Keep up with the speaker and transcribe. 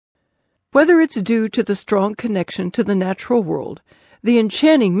Whether it's due to the strong connection to the natural world, the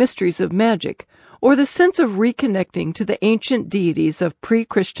enchanting mysteries of magic, or the sense of reconnecting to the ancient deities of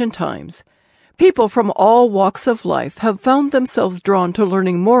pre-Christian times, people from all walks of life have found themselves drawn to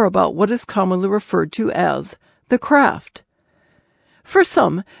learning more about what is commonly referred to as the craft. For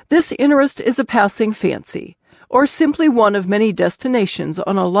some, this interest is a passing fancy, or simply one of many destinations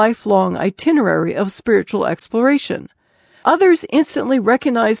on a lifelong itinerary of spiritual exploration. Others instantly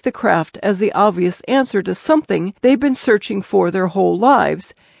recognize the craft as the obvious answer to something they've been searching for their whole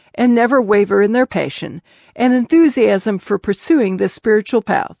lives, and never waver in their passion and enthusiasm for pursuing this spiritual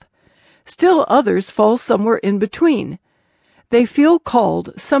path. Still others fall somewhere in between. They feel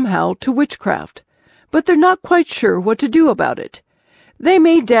called, somehow, to witchcraft, but they're not quite sure what to do about it. They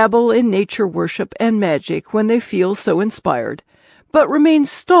may dabble in nature worship and magic when they feel so inspired, but remain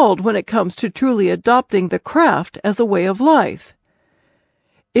stalled when it comes to truly adopting the craft as a way of life.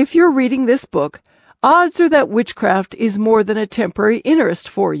 If you're reading this book, odds are that witchcraft is more than a temporary interest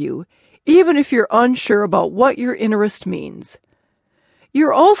for you, even if you're unsure about what your interest means.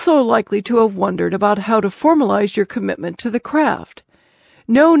 You're also likely to have wondered about how to formalize your commitment to the craft,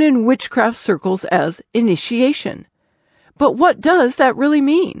 known in witchcraft circles as initiation. But what does that really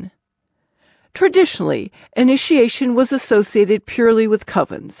mean? Traditionally, initiation was associated purely with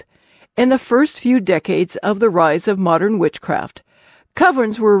covens. In the first few decades of the rise of modern witchcraft,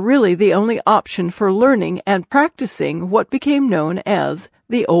 covens were really the only option for learning and practicing what became known as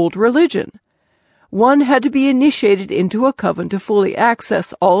the old religion. One had to be initiated into a coven to fully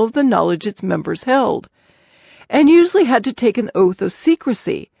access all of the knowledge its members held, and usually had to take an oath of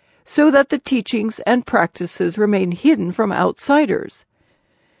secrecy so that the teachings and practices remained hidden from outsiders.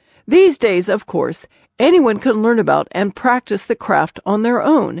 These days, of course, anyone can learn about and practice the craft on their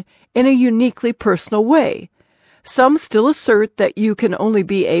own in a uniquely personal way. Some still assert that you can only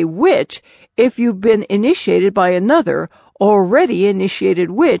be a witch if you've been initiated by another, already initiated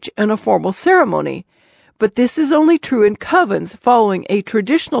witch in a formal ceremony, but this is only true in covens following a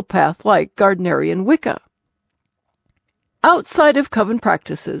traditional path like Gardnerian Wicca. Outside of coven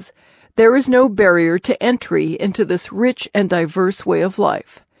practices, there is no barrier to entry into this rich and diverse way of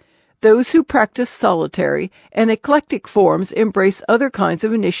life. Those who practice solitary and eclectic forms embrace other kinds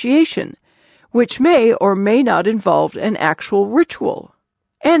of initiation, which may or may not involve an actual ritual.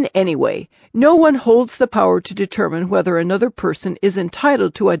 And anyway, no one holds the power to determine whether another person is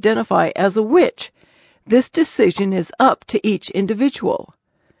entitled to identify as a witch. This decision is up to each individual.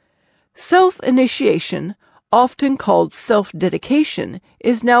 Self-initiation, often called self-dedication,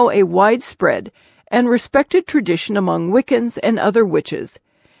 is now a widespread and respected tradition among Wiccans and other witches,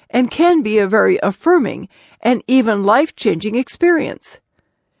 and can be a very affirming and even life-changing experience.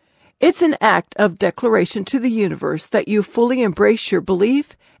 It's an act of declaration to the universe that you fully embrace your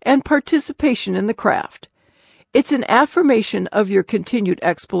belief and participation in the craft. It's an affirmation of your continued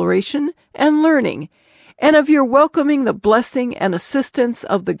exploration and learning, and of your welcoming the blessing and assistance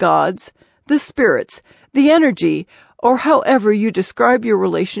of the gods, the spirits, the energy, or however you describe your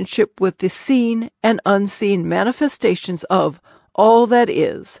relationship with the seen and unseen manifestations of all that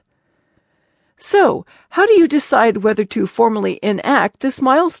is. So, how do you decide whether to formally enact this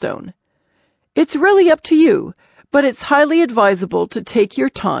milestone? It's really up to you, but it's highly advisable to take your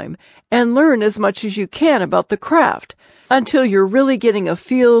time and learn as much as you can about the craft until you're really getting a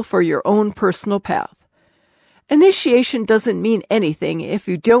feel for your own personal path. Initiation doesn't mean anything if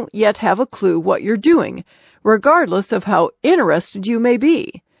you don't yet have a clue what you're doing, regardless of how interested you may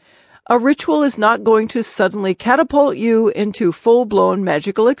be. A ritual is not going to suddenly catapult you into full-blown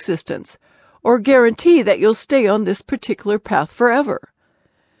magical existence, or guarantee that you'll stay on this particular path forever.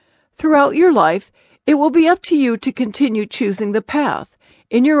 Throughout your life, it will be up to you to continue choosing the path,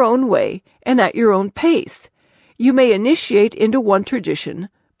 in your own way and at your own pace. You may initiate into one tradition,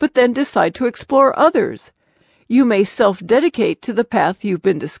 but then decide to explore others. You may self-dedicate to the path you've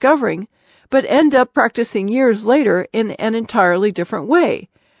been discovering, but end up practicing years later in an entirely different way,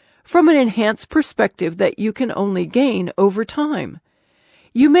 from an enhanced perspective that you can only gain over time.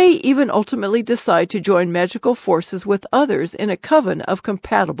 You may even ultimately decide to join magical forces with others in a coven of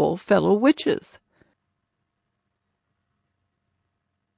compatible fellow witches.